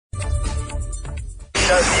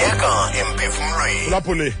Hlaziyeka Emphefumlweni.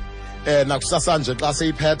 Phulaphuli nakusasa nje xa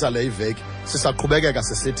seyiphetha le iveki sisaqhubekeka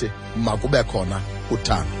sisithi makube khona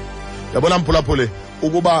uthando. Yabona mphulaphuli,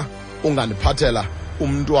 ukuba ungandiphathela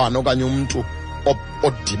umntwana okanye umuntu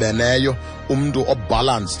odibeneyo, umuntu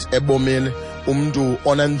obalanced ebomini, umuntu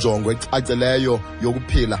onenjongo ecacileyo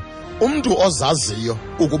yokuphila, umuntu ozaziyo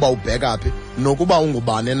ukuba ubheka phi nokuba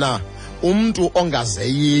ungubani na, umuntu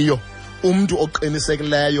ongazeyiyo, umuntu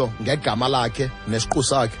oqinisekileyo ngegama lakhe nesiqu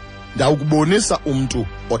sakhe, ndawukubonisa umuntu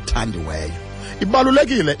othandiweyo.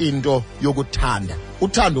 Ibalulekile into yokuthanda.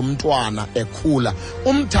 Uthanda umntwana ekhula,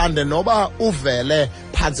 umthande noba uvele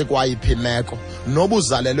phansi kwayiphi imeko, noba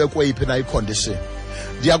uzalelwe kweyiphi na icondition.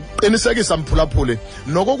 Ndiyakuqinisekisa mphulaphuli,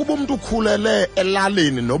 nokokuba umuntu ukhulele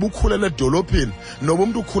elalini, noba ukhulele edolophini, noba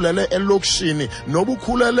umuntu ukhulele elokishini, noba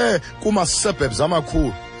ukhulele kuma-suburbs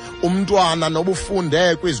amakhulu, umntwana noba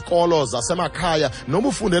ufunde kwizikolo zasemakhaya, noba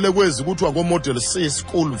ufundele kwezi kuthiwa ngo-Model C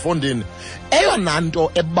School Mfondini, eyona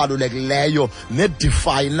nto ebalulekileyo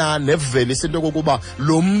nedefina nevelisa into yokokuba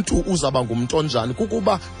lo muntu uzaba ngumuntu onjani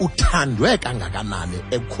kukuba uthandwe kangakanani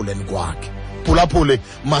ekukhuleni kwakhe. Phulaphuli,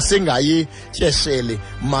 masingayityesheli,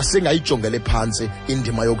 masingayijongele phansi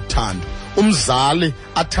indima yokuthanda. Umzali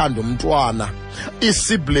athanda umntwana,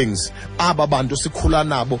 i-siblings, aba bantu sikhula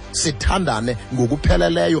nabo, sithandane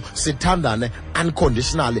ngokupheleleyo, sithandane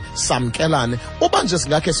unconditionally, samkelane. Uba nje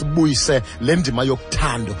singakhe sibuyise le ndima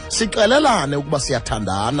yokuthando, sixelelane ukuba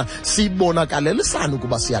siyathandana, sibonakalelisane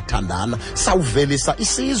ukuba siyathandana, sawuvelisa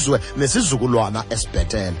isizwe nesizukulwana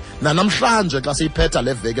esibhetele. Namhlanje xa siyiphetha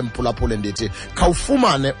le veki emphulaphule ndithi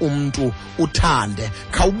khawufumane umuntu uthande,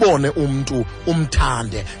 khawubone umuntu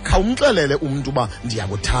umthande, khawumxelele umuntu uba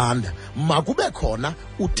ndiyakuthanda, makube khona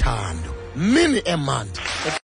uthando. Mini emandi.